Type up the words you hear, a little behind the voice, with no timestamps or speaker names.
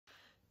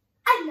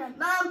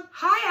Mum.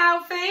 Hi,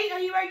 Alfie. Are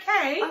you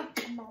okay?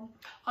 Okay, Mum.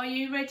 Are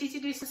you ready to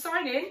do some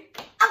signing?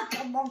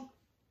 Okay, Mum.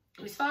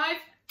 It's 5.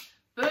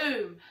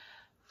 Boom.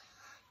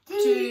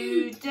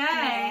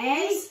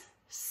 Today's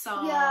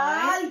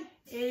sign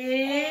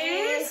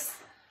is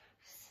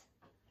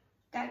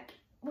that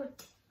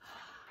what?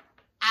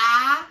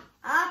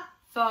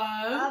 Avocado.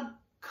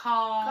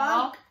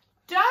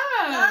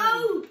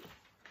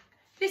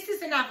 This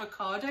is an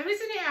avocado,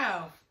 isn't it,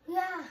 Al?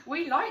 Yeah.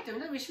 We like them,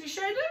 don't we? Should we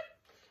show them?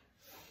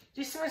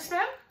 Just want to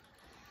smell?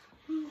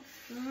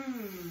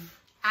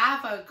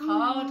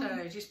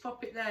 Avocado. Just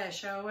pop it there,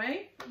 shall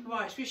we?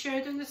 Right, should we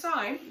show them the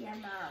sign? Yeah,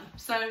 Mum.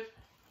 So,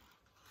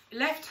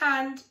 left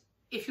hand,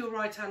 if you're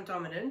right hand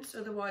dominant,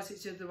 otherwise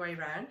it's the other way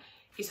around,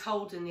 is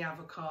holding the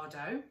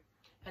avocado.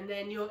 And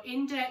then your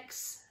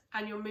index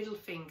and your middle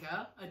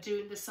finger are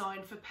doing the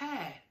sign for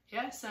pear.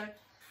 Yeah, so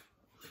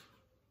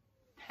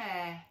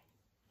pear.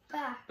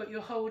 Bah. But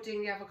you're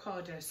holding the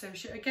avocado. So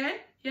again,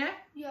 yeah?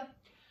 Yeah.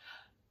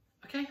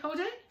 Okay, hold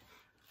it.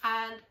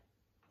 And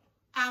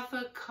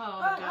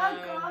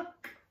avocado.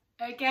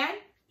 Again.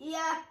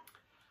 Yeah.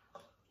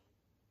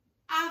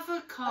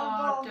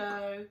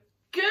 Avocado.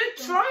 Good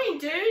trying,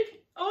 dude.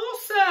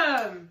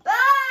 Awesome. Bye.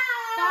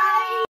 Bye.